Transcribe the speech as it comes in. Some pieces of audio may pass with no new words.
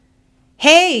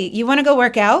Hey, you want to go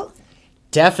work out?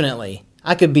 Definitely.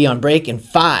 I could be on break in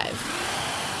 5.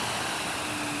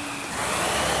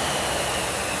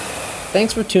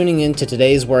 Thanks for tuning in to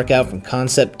today's workout from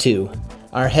Concept 2.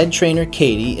 Our head trainer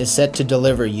Katie is set to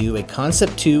deliver you a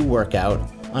Concept 2 workout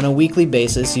on a weekly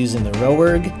basis using the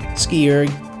RowErg,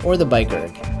 SkiErg, or the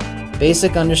BikeErg.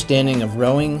 Basic understanding of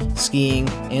rowing, skiing,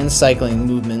 and cycling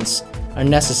movements are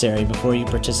necessary before you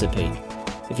participate.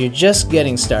 If you're just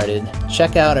getting started,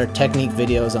 check out our technique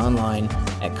videos online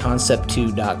at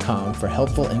concept2.com for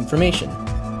helpful information.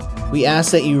 We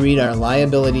ask that you read our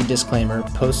liability disclaimer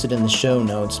posted in the show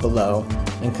notes below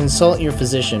and consult your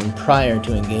physician prior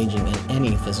to engaging in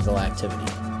any physical activity.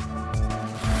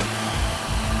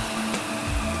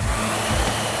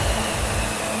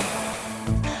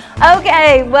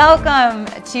 Okay, welcome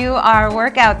to our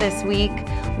workout this week.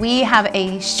 We have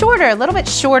a little bit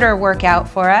shorter workout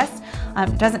for us.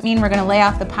 Doesn't mean we're going to lay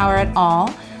off the power at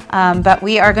all, but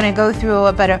we are going to go through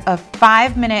a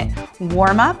 5-minute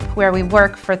warm-up where we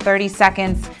work for 30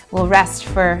 seconds, we'll rest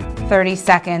for 30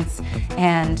 seconds,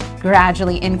 and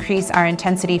gradually increase our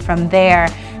intensity from there.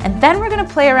 And then we're going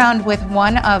to play around with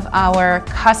one of our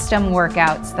custom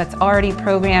workouts that's already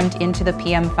programmed into the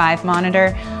PM5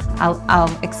 monitor.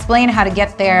 I'll explain how to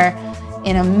get there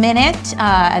in a minute.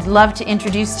 I'd love to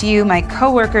introduce to you my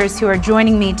coworkers who are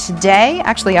joining me today.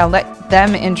 Actually, I'll let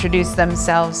them introduce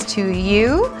themselves to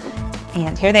you.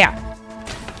 And here they are.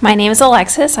 My name is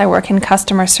Alexis. I work in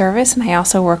customer service and I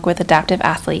also work with adaptive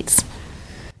athletes.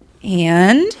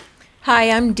 And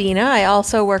hi, I'm Dina. I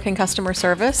also work in customer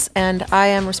service and I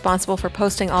am responsible for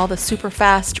posting all the super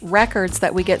fast records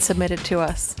that we get submitted to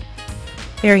us.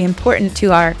 very important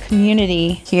to our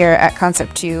community here at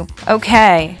Concept 2.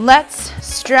 Okay, let's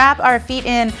strap our feet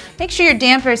in. Make sure your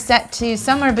damper is set to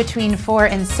somewhere between 4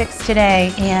 and 6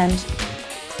 today, and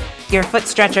your foot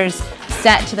stretcher's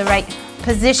set to the right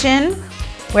position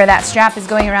where that strap is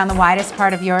going around the widest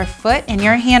part of your foot, and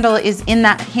your handle is in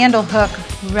that handle hook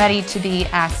ready to be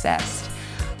accessed.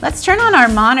 Let's turn on our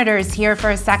monitors here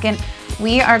for a second.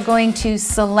 We are going to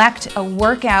select a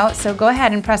workout, so go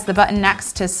ahead and press the button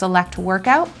next to select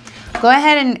workout. Go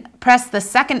ahead and press the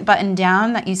second button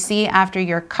down that you see after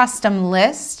your custom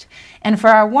list. And for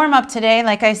our warm-up today,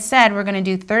 like I said, we're going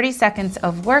to do 30 seconds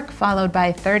of work followed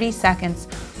by 30 seconds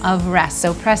of rest.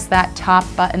 So press that top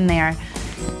button there.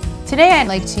 Today I'd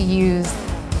like to use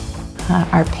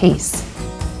our pace.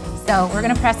 So we're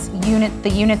going to press the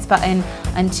units button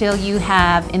until you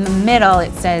have, in the middle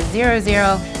it says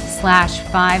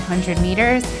 00/500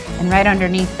 meters, and right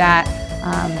underneath that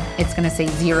it's going to say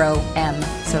 0M,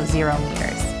 so 0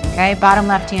 meters. Okay, bottom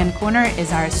left-hand corner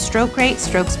is our stroke rate,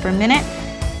 strokes per minute,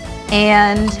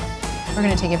 and we're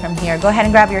going to take it from here. Go ahead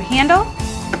and grab your handle,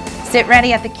 sit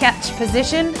ready at the catch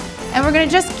position, and we're going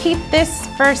to just keep this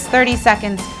first 30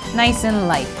 seconds nice and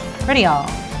light. Ready, all.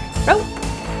 Row.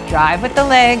 Drive with the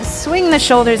legs, swing the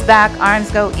shoulders back,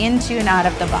 arms go into and out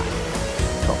of the body.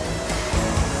 Cool.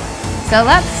 So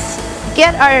let's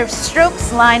get our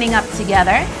strokes lining up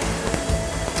together.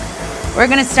 We're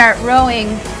going to start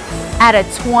rowing at a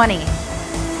 20.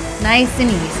 Nice and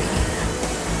easy.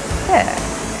 Good.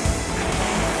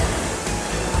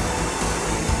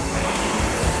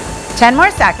 10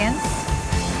 more seconds.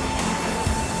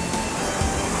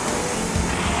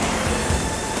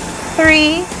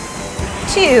 3,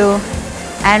 2,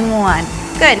 and 1.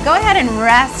 Good. Go ahead and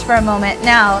rest for a moment.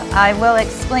 Now, I will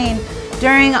explain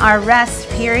during our rest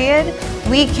period,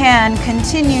 we can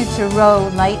continue to row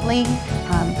lightly,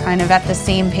 kind of at the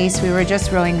same pace we were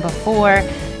just rowing before.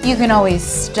 You can always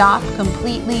stop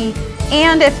completely,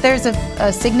 and if there's a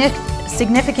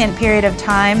significant period of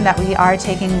time that we are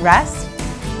taking rest,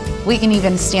 we can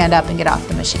even stand up and get off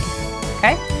the machine.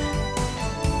 Okay?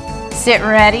 Sit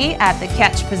ready at the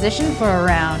catch position for a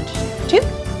round 2.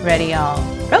 Ready, all,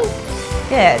 row.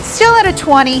 Good. Still at a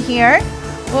 20 here.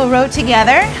 We'll row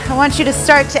together. I want you to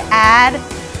start to add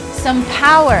some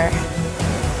power.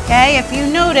 Okay, if you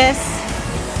notice,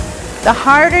 the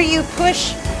harder you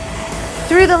push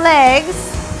through the legs,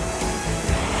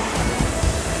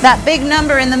 that big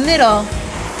number in the middle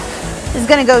is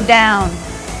going to go down.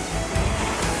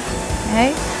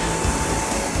 Okay?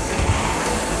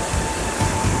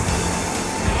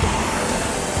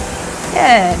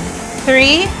 Good.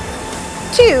 3,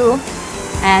 2,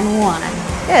 and 1.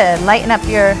 Good. Lighten up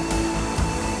your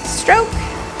stroke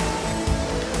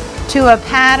to a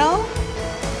paddle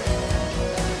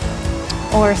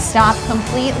or stop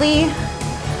completely.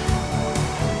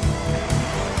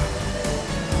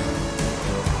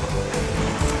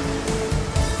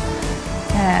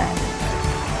 Good.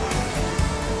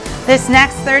 This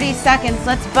next 30 seconds,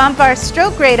 let's bump our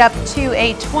stroke rate up to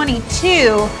a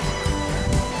 22.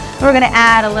 We're gonna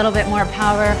add a little bit more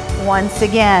power once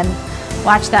again.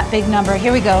 Watch that big number.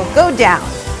 Here we go. Go down.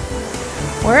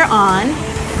 We're on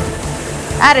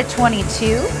at a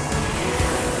 22.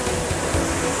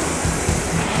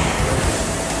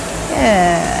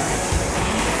 Good.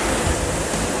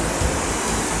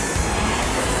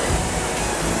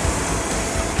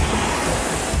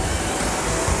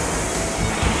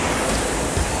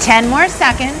 Ten more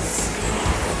seconds.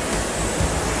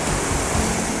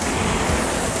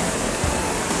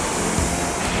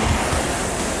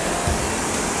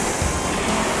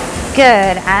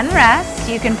 Good, and rest.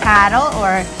 You can paddle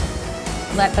or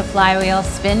let the flywheel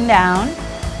spin down.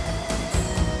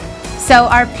 So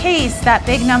our pace, that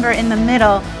big number in the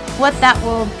middle, what that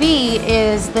will be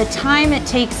is the time it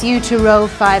takes you to row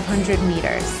 500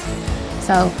 meters.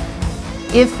 So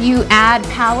if you add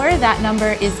power, that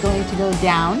number is going to go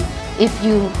down. If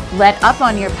you let up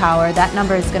on your power, that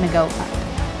number is going to go up.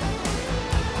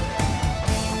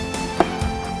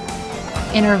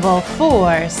 Interval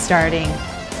 4 starting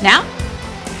now.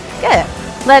 Good.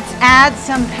 Let's add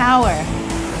some power.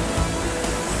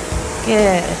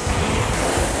 Good.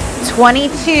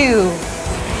 22.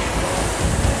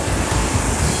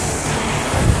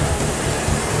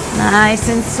 Nice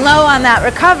and slow on that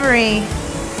recovery.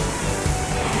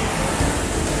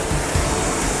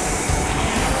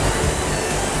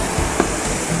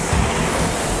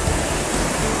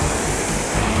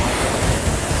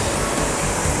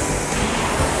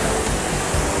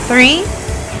 Three,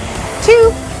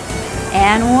 2,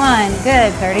 and 1.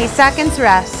 Good. 30 seconds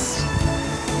rest.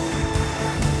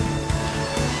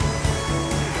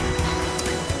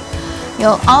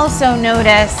 You'll also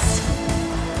notice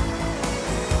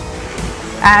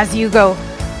as you go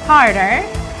harder,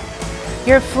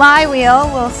 your flywheel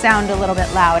will sound a little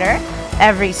bit louder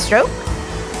every stroke.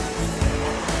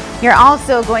 You're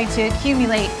also going to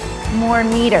accumulate more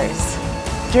meters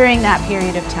during that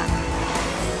period of time.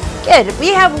 Good. We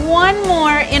have one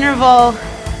more interval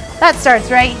that starts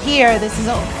right here. This is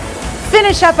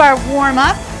finish up our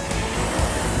warm-up.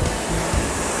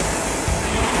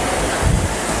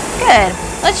 Good.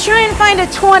 Let's try and find a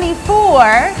 24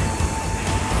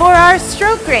 for our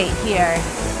stroke rate here.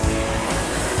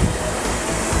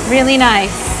 Really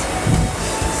nice.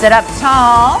 Sit up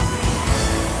tall.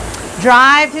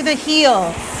 Drive through the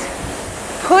heels.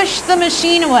 Push the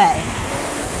machine away.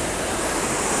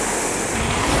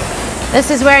 This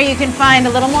is where you can find a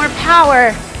little more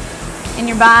power in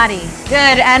your body.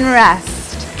 Good, and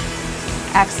rest.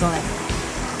 Excellent.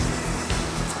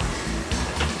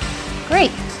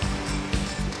 Great.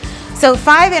 So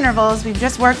 5 intervals, we've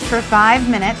just worked for 5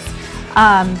 minutes.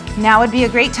 Now would be a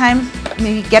great time,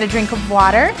 maybe get a drink of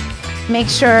water. Make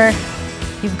sure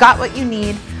you've got what you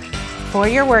need for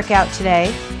your workout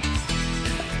today.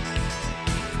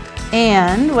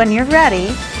 And when you're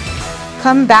ready,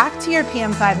 come back to your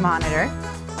PM5 monitor.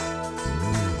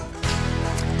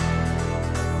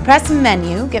 Press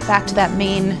menu, get back to that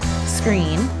main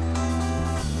screen.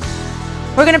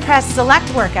 We're going to press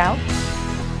select workout.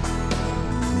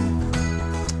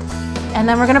 And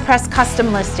then we're going to press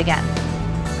custom list again.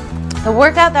 The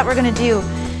workout that we're going to do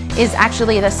is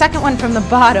actually the second one from the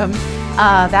bottom.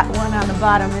 That one on the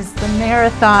bottom is the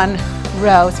marathon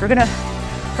row. So we're going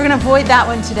to avoid that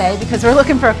one today because we're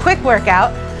looking for a quick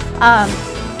workout.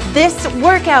 This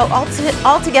workout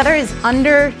altogether is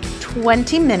under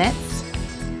 20 minutes.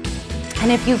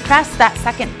 And if you press that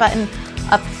second button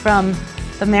up from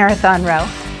the marathon row,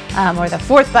 or the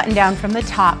fourth button down from the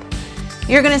top,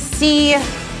 you're going to see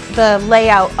the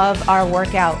layout of our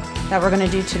workout that we're going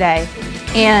to do today.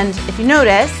 And if you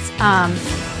notice,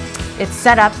 it's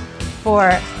set up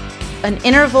for an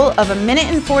interval of 1 minute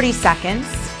and 40 seconds.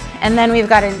 And then we've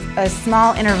got a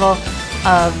small interval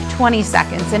of 20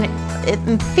 seconds. And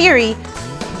in theory,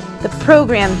 the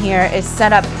program here is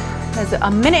set up as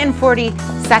 1 minute and 40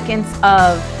 seconds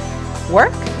of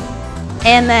work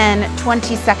and then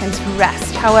 20 seconds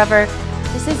rest. However,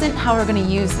 this isn't how we're going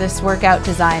to use this workout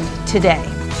designed today.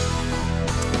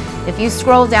 If you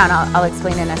scroll down, I'll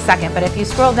explain in a second, but if you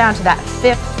scroll down to that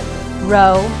 5th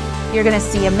row, you're going to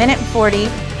see 1 minute and 40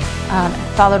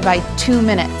 followed by 2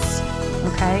 minutes.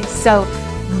 Okay, so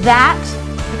that,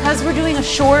 because we're doing a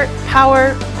short,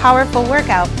 powerful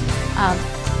workout,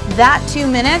 that 2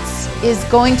 minutes is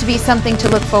going to be something to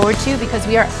look forward to because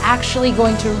we are actually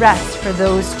going to rest for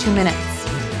those 2 minutes.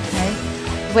 Okay?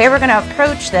 The way we're going to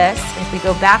approach this, if we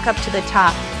go back up to the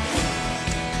top,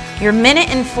 your 1 minute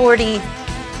and 40,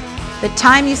 the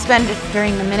time you spend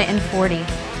during the 1 minute and 40,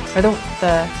 or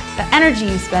the energy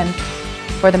you spend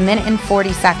for the 1 minute and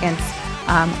 40 seconds,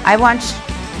 I want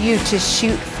you to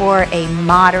shoot for a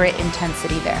moderate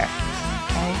intensity there.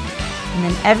 Okay? And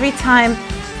then every time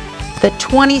the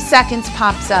 20 seconds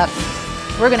pops up,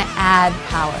 we're gonna add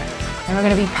power. And we're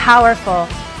gonna be powerful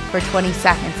for 20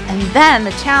 seconds. And then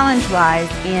the challenge lies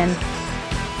in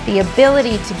the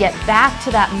ability to get back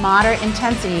to that moderate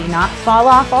intensity, not fall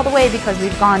off all the way because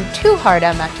we've gone too hard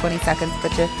on that 20 seconds,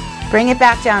 but to bring it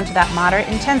back down to that moderate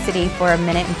intensity for 1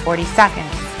 minute and 40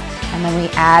 seconds. And then we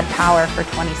add power for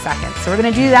 20 seconds. So we're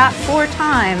gonna do that 4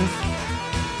 times.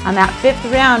 On that 5th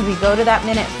round, we go to that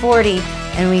 1:40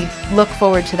 and we look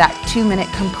forward to that 2-minute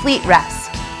complete rest.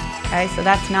 Okay, so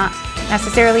that's not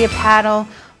necessarily a paddle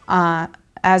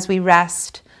as we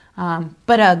rest,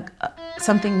 but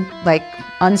something like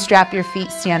unstrap your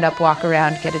feet, stand up, walk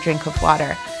around, get a drink of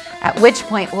water. At which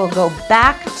point we'll go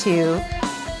back to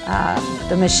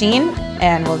the machine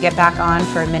and we'll get back on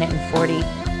for 1:40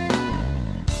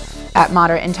 at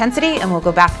moderate intensity, and we'll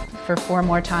go back for 4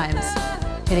 more times,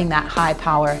 hitting that high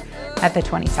power at the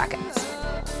 20 seconds.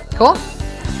 Cool?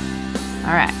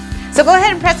 All right, so go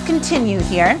ahead and press continue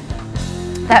here.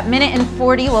 That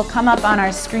 1:40 will come up on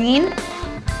our screen.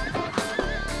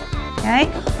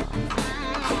 Okay?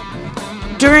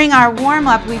 During our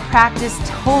warm-up, we practiced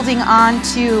holding on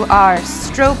to our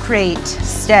stroke rate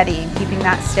steady and keeping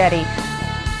that steady.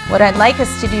 What I'd like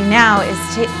us to do now is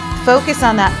to focus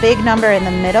on that big number in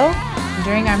the middle.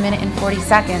 During our 1:40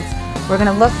 seconds, we're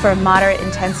gonna look for moderate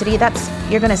intensity.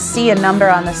 You're gonna see a number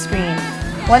on the screen.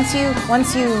 Once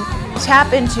you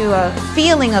tap into a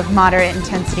feeling of moderate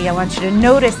intensity, I want you to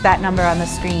notice that number on the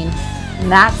screen.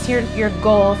 And that's your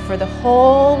goal for the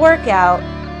whole workout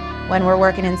when we're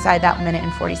working inside that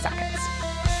 1:40 seconds.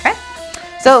 Okay?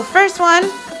 So first one,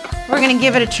 we're gonna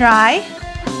give it a try.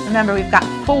 Remember, we've got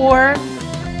 4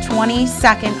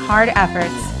 20-second hard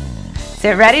efforts.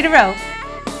 Sit ready to row.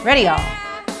 Ready, y'all.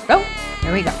 Row.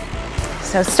 Here we go.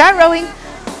 So start rowing.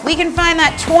 We can find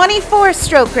that 24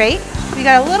 stroke rate. We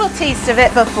got a little taste of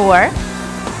it before.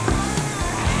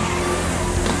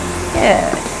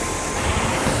 Good.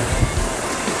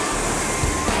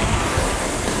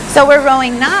 So we're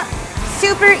rowing not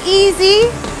super easy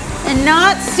and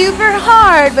not super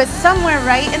hard, but somewhere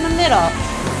right in the middle.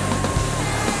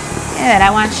 Good. I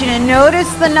want you to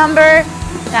notice the number,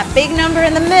 that big number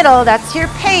in the middle. That's your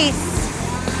pace.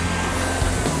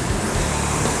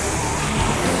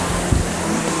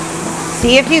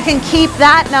 See if you can keep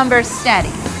that number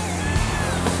steady.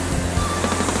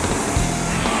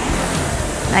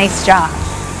 Nice job.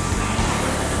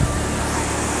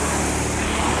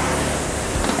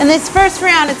 And this first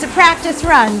round, it's a practice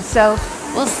run, so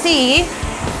we'll see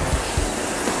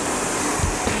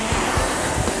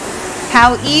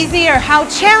how easy or how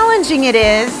challenging it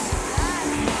is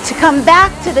to come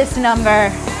back to this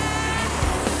number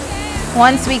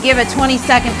once we give a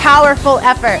 20-second powerful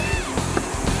effort.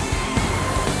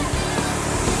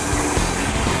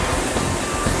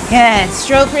 Good.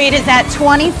 Stroke rate is at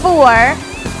 24.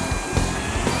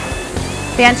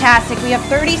 Fantastic. We have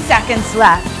 30 seconds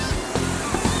left.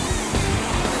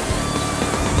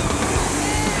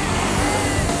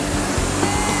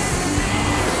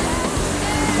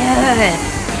 Good.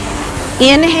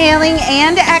 Inhaling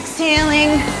and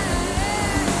exhaling.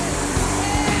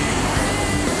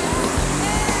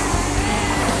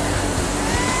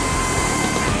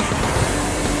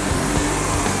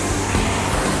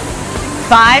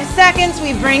 Five seconds,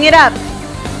 we bring it up.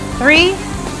 3,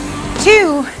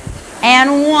 2,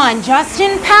 and 1. Just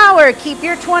in power, keep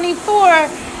your 24.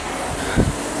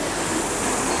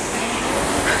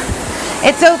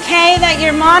 It's okay that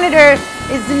your monitor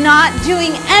is not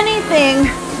doing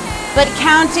anything but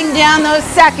counting down those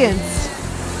seconds.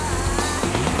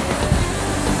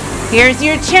 Here's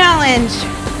your challenge.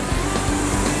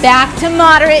 Back to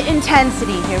moderate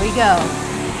intensity. Here we go.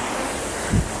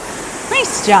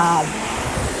 Nice job.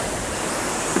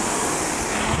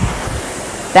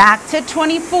 Back to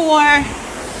 24.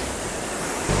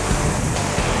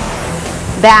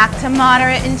 Back to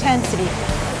moderate intensity.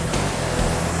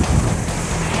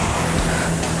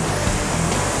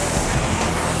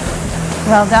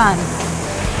 Well done.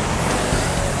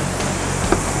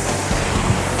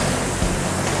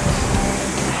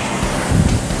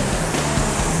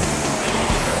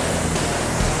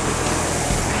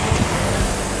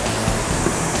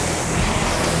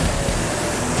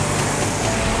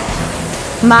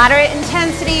 Moderate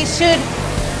intensity should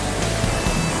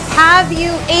have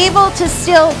you able to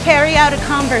still carry out a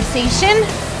conversation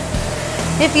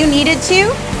if you needed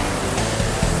to.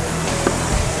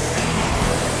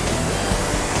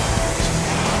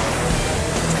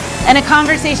 And a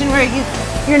conversation where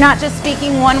you're not just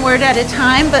speaking one word at a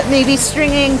time, but maybe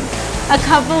stringing a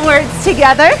couple words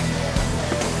together.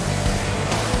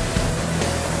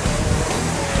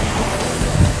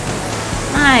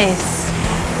 Nice.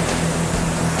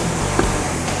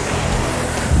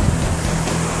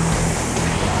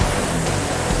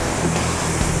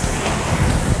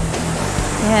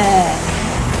 Good.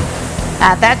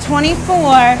 At that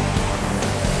 24,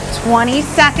 20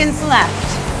 seconds left.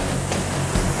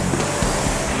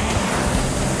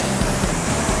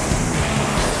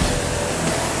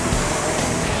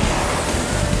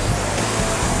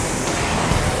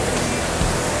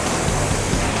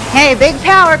 Okay, big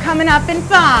power coming up in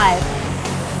 5,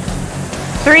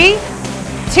 3,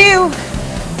 2,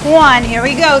 1. Here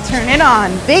we go. Turn it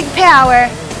on. Big power.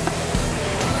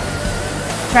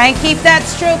 Try and keep that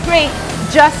stroke rate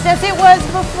just as it was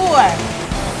before.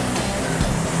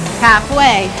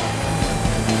 Halfway.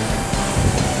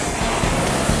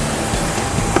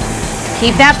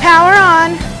 Keep that power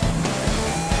on.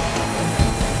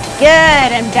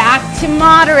 Good, and back to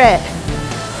moderate.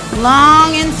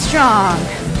 Long and strong.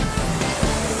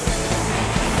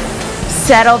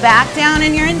 Settle back down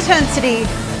in your intensity.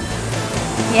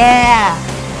 Yeah.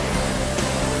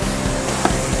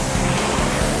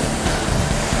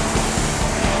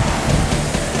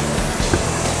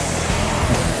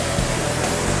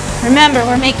 Remember,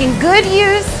 we're making good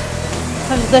use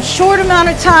of the short amount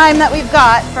of time that we've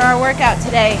got for our workout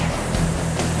today.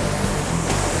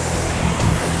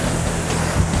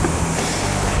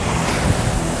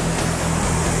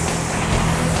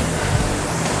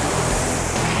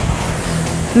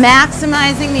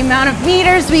 Maximizing the amount of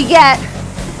meters we get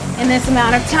in this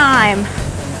amount of time.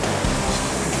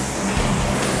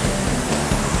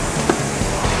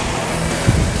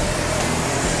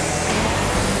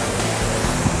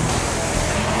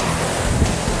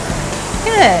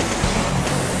 Good.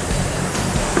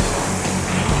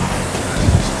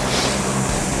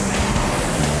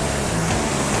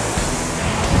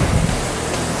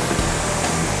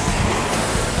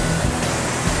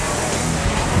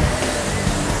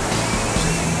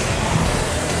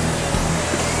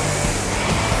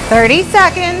 Thirty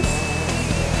seconds.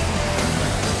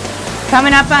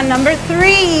 Coming up on number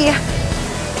 3.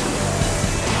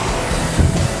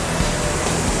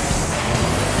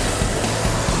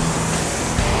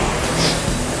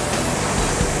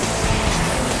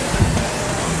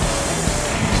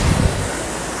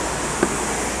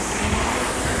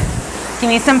 Give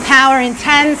me some power in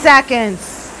 10 seconds.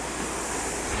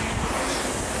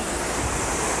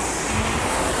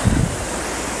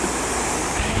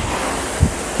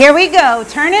 Here we go.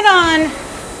 Turn it on.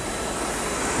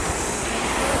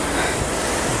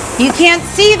 You can't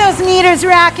see those meters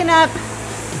racking up,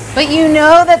 but you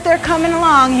know that they're coming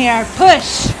along here.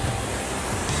 Push.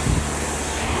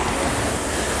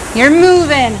 You're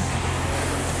moving.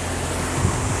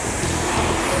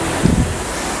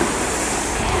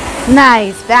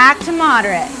 Nice. Back to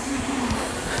moderate.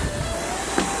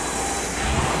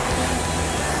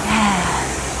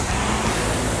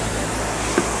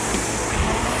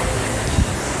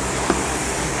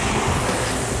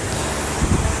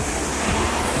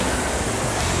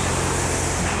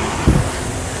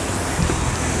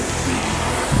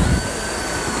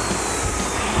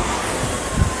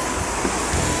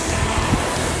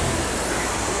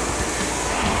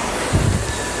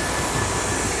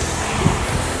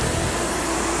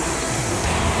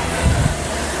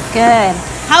 Good.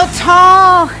 How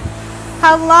tall,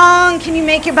 how long can you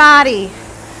make your body?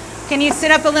 Can you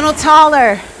sit up a little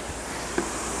taller?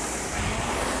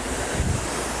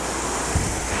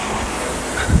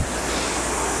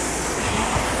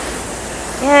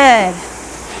 Good.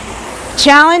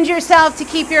 Challenge yourself to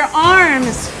keep your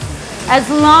arms as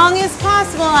long as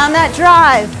possible on that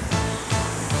drive.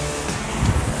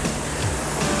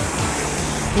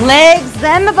 Legs,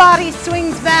 then the body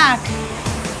swings back.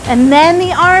 And then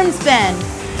the arms bend.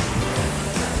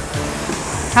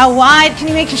 How wide can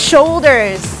you make your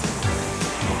shoulders?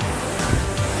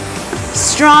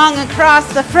 Strong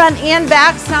across the front and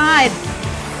back side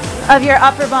of your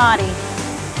upper body.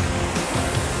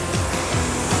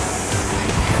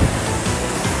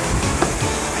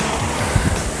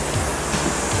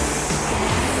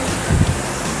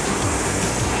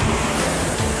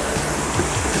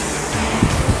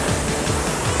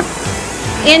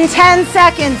 In 10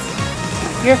 seconds,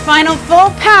 your final full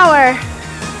power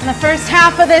in the first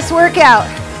half of this workout.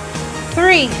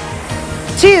 3,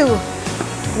 2,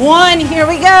 1, here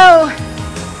we go.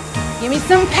 Give me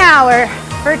some power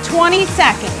for 20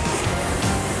 seconds.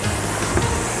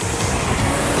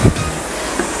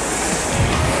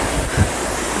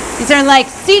 These are like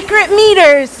secret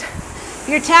meters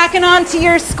you're tacking onto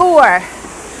your score.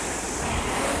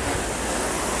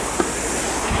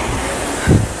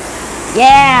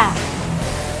 Yeah.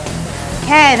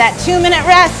 Okay, that 2-minute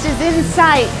rest is in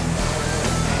sight.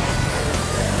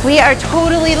 We are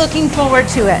totally looking forward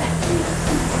to it.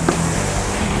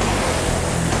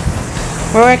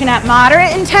 We're working at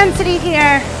moderate intensity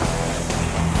here.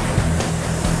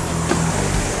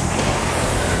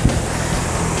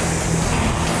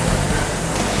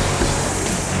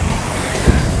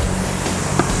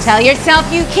 Tell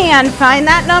yourself you can. Find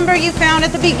that number you found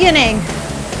at the beginning.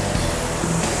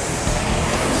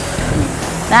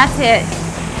 That's it.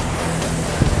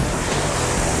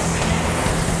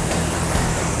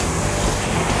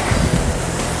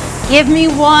 Give me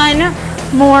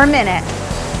 1 more minute.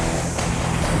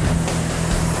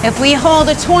 If we hold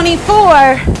a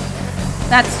 24,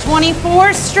 that's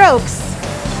 24 strokes.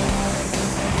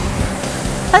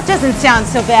 That doesn't sound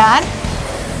so bad.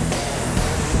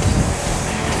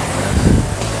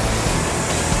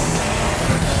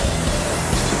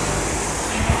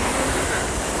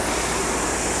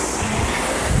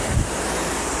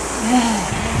 Yeah.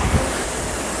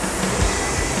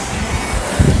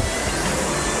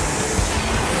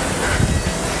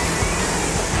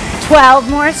 12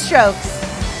 more strokes.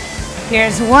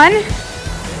 Here's 1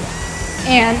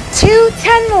 and 2,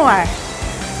 10 more.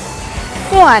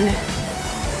 1,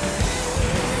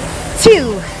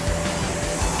 2,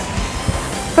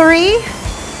 3,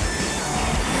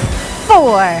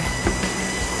 4,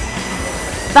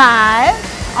 5,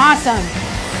 awesome.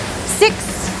 6,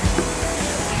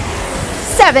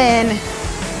 7,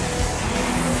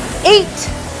 8,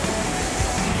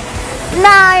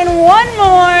 9, 1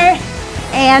 more,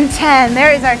 and 10.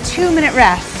 There is our 2-minute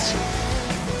rest.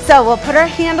 So we'll put our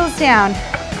handles down.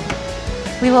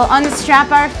 We will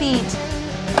unstrap our feet,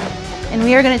 and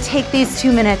we are going to take these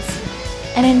 2 minutes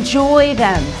and enjoy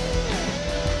them.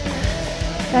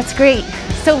 That's great.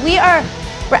 So we're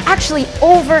actually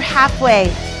over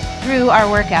halfway through our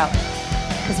workout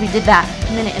because we did that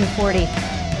 1:40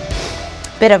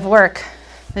 bit of work.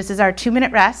 This is our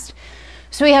 2-minute rest.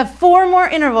 So we have 4 more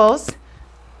intervals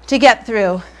to get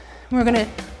through. We're going to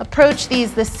approach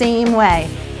these the same way.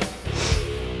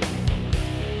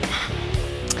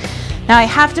 Now I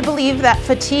have to believe that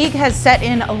fatigue has set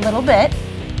in a little bit,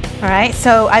 all right?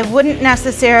 So I wouldn't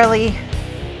necessarily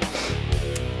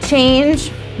change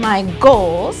my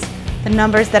goals, the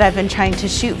numbers that I've been trying to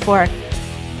shoot for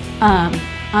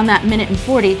on that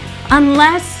 1:40,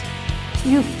 unless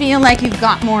you feel like you've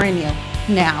got more in you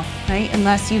now, right?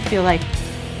 Unless you feel like,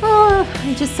 oh,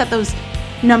 I just set those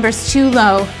numbers too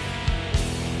low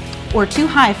or too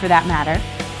high for that matter.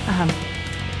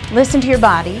 Listen to your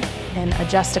body and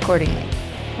adjust accordingly.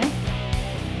 Okay?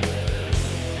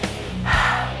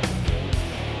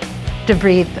 To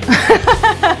breathe.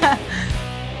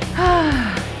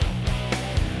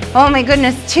 Oh my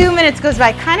goodness, 2 minutes goes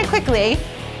by kind of quickly,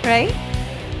 right?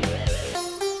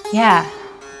 Yeah,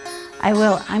 I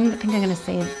will. I think I'm going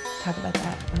to talk about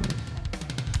that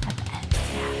at the end.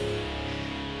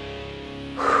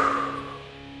 Yeah.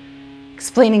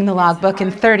 Explaining the logbook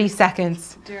in 30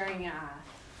 seconds. During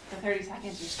the 30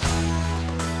 seconds,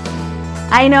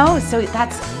 I know, so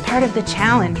that's part of the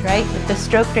challenge, right? If the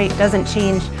stroke rate doesn't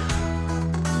change,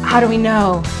 how do we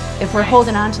know if we're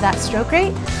holding on to that stroke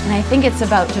rate? And I think it's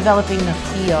about developing the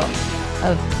feel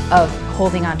of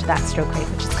holding on to that stroke rate,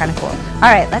 which is kind of cool.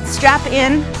 All right, let's strap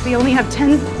in. We only have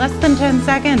less than 10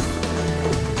 seconds.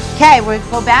 Okay, we'll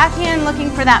go back in looking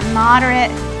for that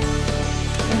moderate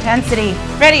intensity.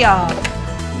 Ready, y'all?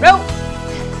 Row.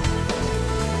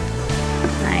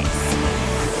 Nice.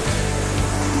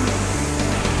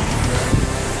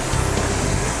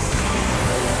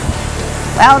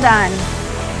 Well done.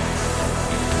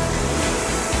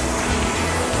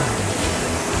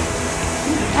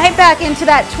 Right back into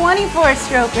that 24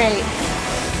 stroke rate.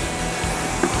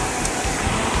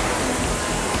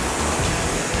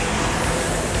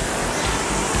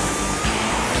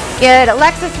 Good.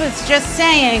 Alexis was just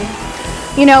saying,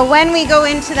 you know, when we go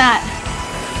into that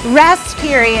rest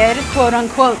period, quote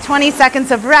unquote, 20 seconds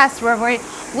of rest, where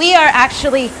we are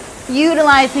actually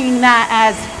utilizing that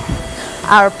as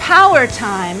our power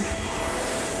time,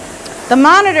 the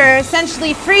monitor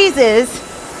essentially freezes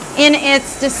in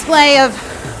its display of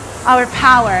our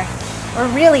power, or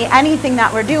really anything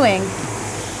that we're doing.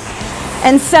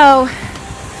 And so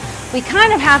we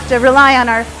kind of have to rely on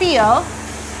our feel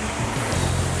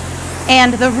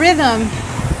and the rhythm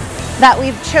that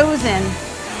we've chosen,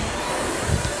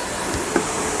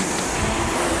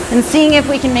 and seeing if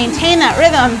we can maintain that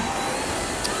rhythm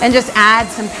and just add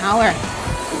some power.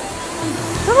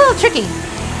 It's a little tricky.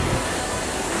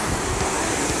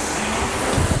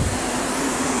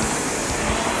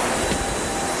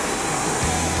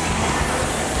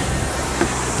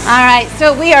 All right,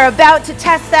 so we are about to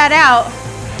test that out.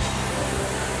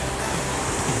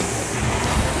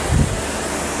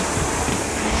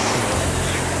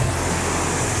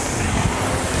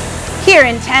 Here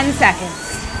in 10 seconds.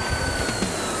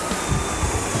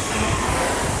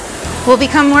 We'll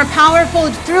become more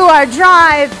powerful through our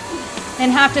drive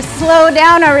and have to slow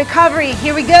down our recovery.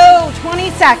 Here we go,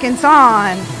 20 seconds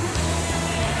on.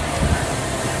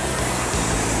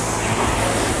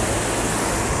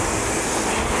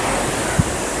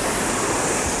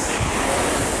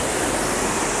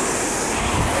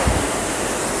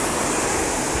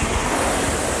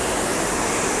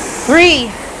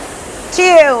 Three,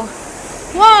 2,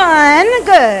 1,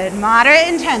 good, moderate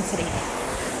intensity.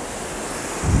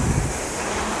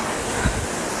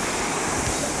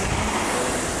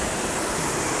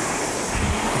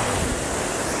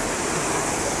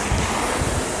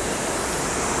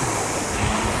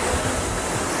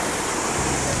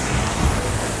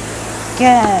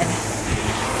 Good.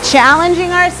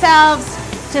 Challenging ourselves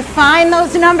to find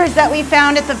those numbers that we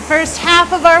found at the first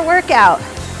half of our workout.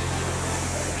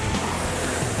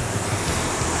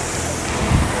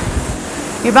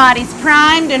 Your body's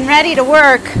primed and ready to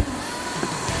work.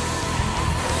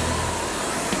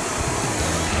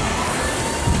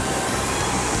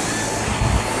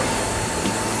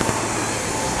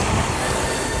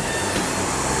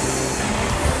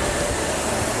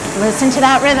 Listen to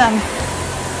that rhythm.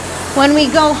 When we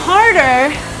go harder,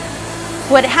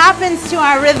 what happens to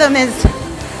our rhythm is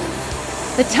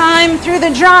the time through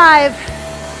the drive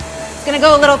is going to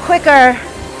go a little quicker,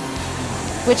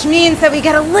 which means that we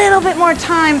get a little bit more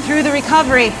time through the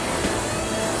recovery.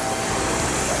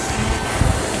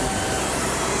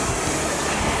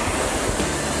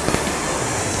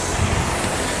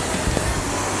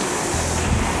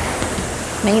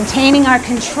 Maintaining our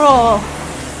control.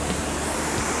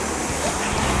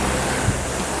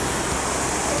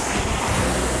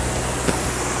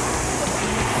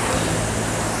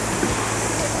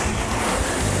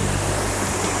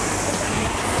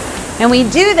 And we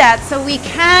do that so we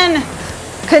can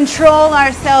control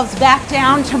ourselves back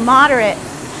down to moderate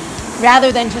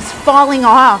rather than just falling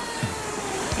off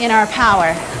in our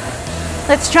power.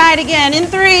 Let's try it again in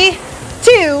 3,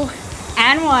 2,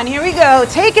 and 1. Here we go.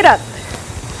 Take it up.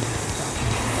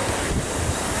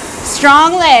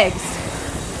 Strong legs.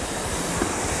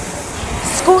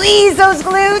 Squeeze those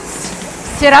glutes.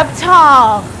 Sit up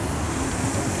tall.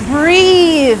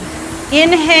 Breathe.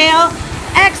 Inhale.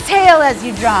 Exhale as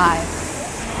you drive.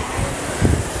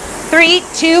 3,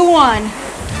 2, 1.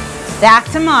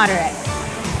 Back to moderate.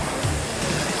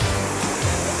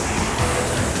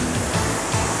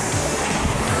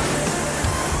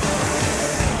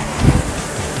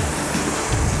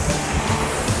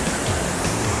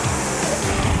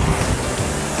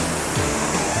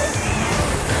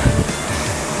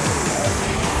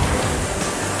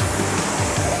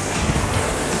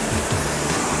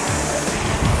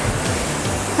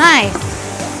 Nice.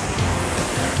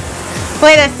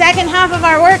 Boy, the second half of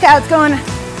our workout's going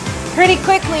pretty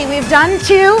quickly. We've done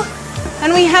 2,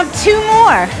 and we have 2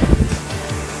 more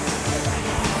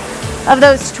of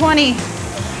those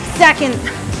 20-second,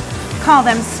 call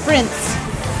them sprints.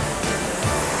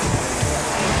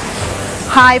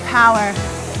 High power.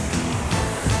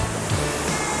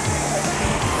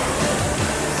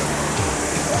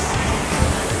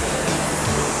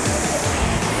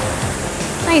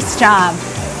 Nice job.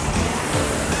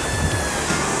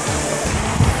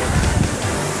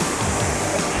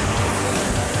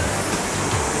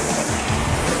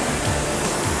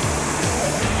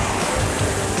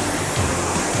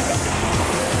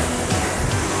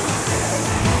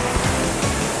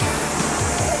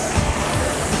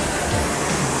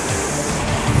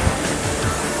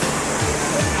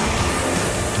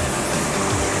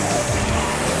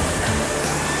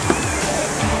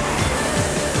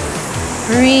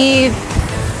 Breathe.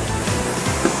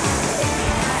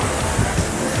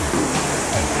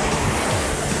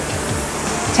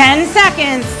 Ten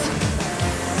seconds.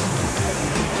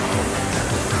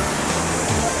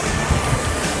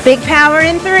 Big power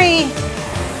in 3,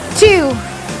 2,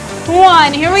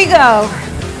 1. Here we go.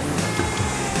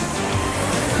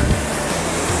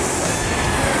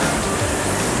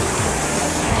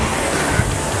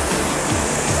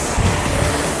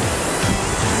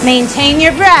 Maintain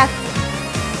your breath.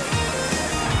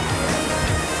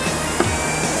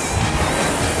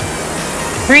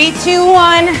 3, 2,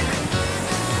 1.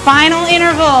 Final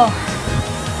interval.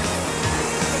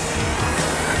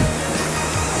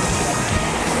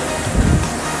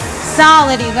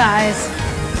 Solid, you guys.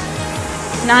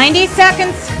 90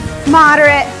 seconds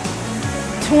moderate,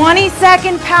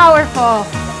 20-second powerful.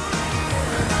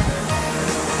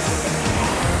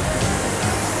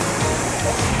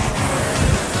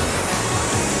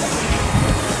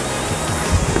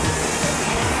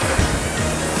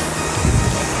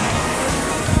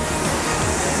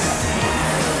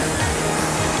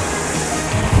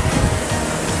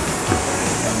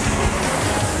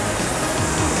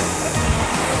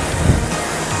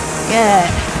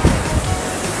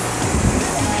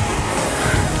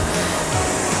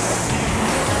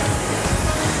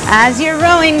 As you're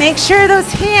rowing, make sure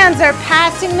those hands are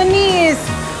passing the knees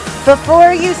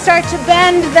before you start to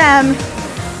bend them.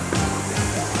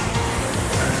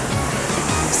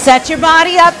 Set your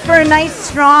body up for a nice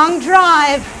strong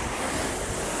drive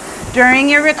during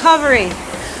your recovery.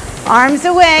 Arms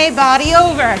away, body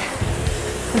over.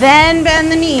 Then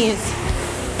bend the knees.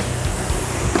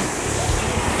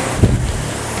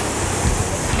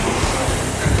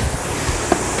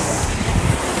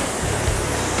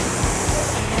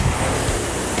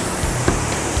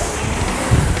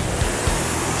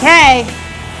 Okay,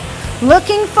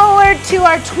 looking forward to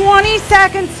our 20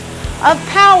 seconds of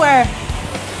power.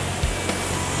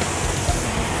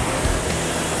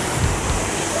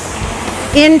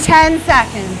 In 10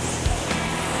 seconds.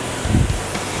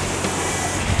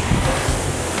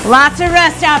 Lots of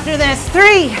rest after this.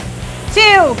 3,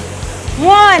 2,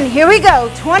 1. Here we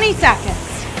go. 20 seconds.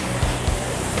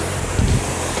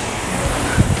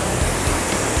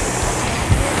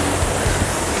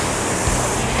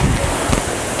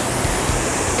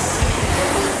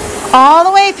 All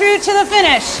the way through to the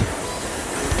finish.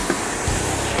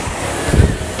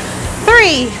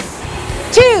 3,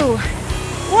 2,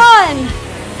 1,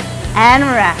 and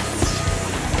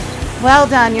rest. Well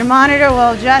done. Your monitor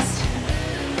will just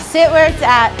sit where it's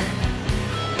at.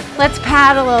 Let's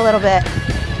paddle a little bit.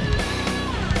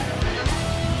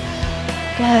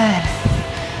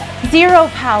 Good. 0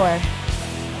 power.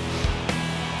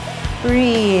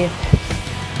 Breathe.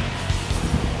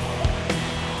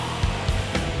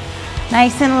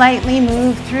 Nice and lightly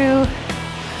move through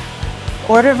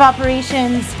order of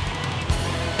operations,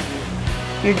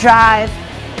 your drive,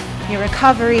 your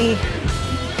recovery.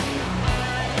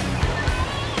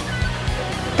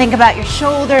 Think about your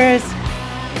shoulders,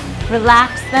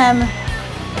 relax them.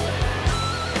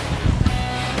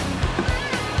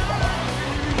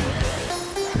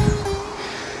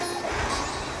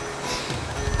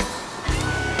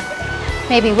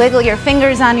 Maybe wiggle your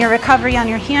fingers on your recovery on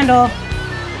your handle.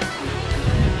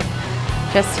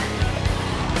 Just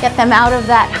get them out of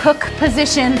that hook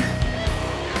position.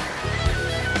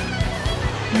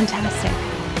 Fantastic.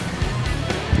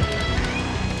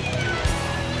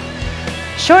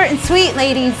 Short and sweet,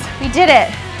 ladies. We did it.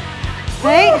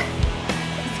 Right?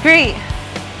 It's great.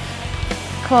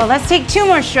 Cool. Let's take 2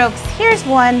 more strokes. Here's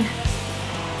 1.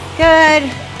 Good.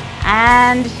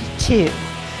 And 2.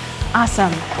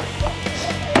 Awesome.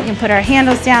 We can put our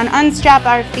handles down, unstrap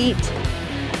our feet.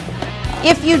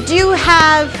 If you do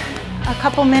have a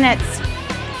couple minutes,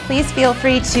 please feel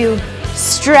free to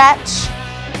stretch.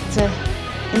 It's an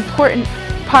important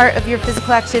part of your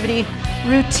physical activity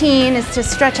routine is to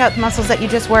stretch out the muscles that you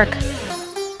just work.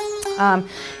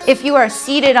 If you are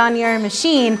seated on your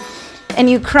machine and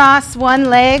you cross one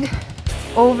leg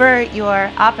over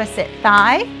your opposite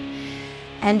thigh,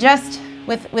 and just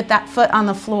with that foot on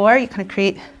the floor, you kind of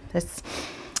create this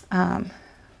kind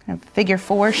of figure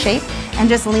 4 shape, and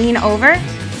just lean over.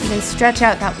 You can stretch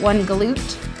out that one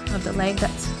glute of the leg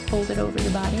that's folded over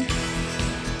your body.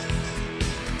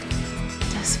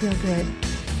 It does feel good.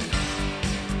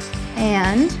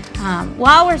 And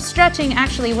while we're stretching,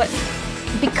 actually,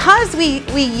 because we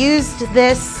used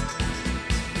this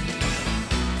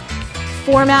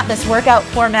format, this workout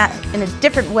format, in a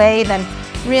different way than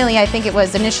really I think it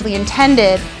was initially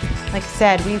intended. Like I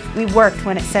said, we worked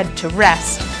when it said to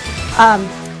rest.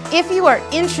 If you are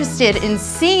interested in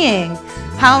seeing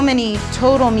how many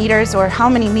total meters or how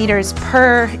many meters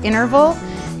per interval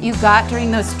you got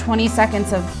during those 20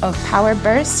 seconds of power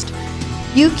burst,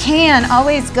 you can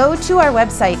always go to our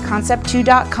website,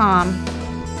 concept2.com,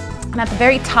 and at the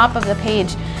very top of the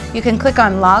page, you can click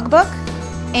on Logbook,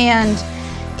 and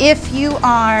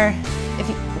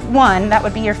one, that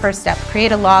would be your first step,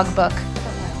 create a logbook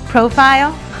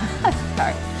profile.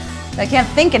 Sorry, I can't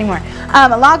think anymore.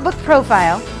 A logbook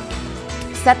profile,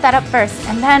 set that up first,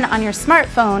 and then on your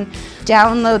smartphone,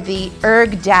 download the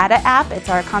RowErg data app. It's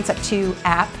our Concept 2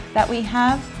 app that we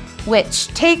have, which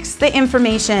takes the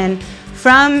information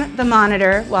from the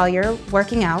monitor while you're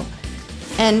working out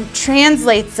and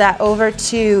translates that over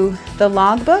to the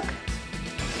logbook.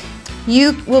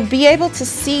 You will be able to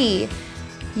see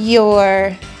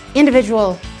your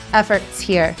individual efforts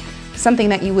here, something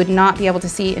that you would not be able to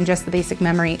see in just the basic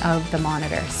memory of the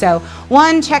monitor. So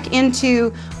 1, check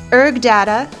into RowErg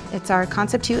data, it's our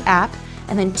Concept 2 app,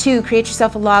 and then 2, create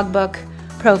yourself a logbook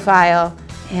profile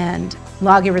and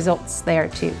log your results there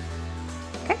too.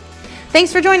 Okay?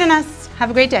 Thanks for joining us. Have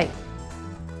a great day.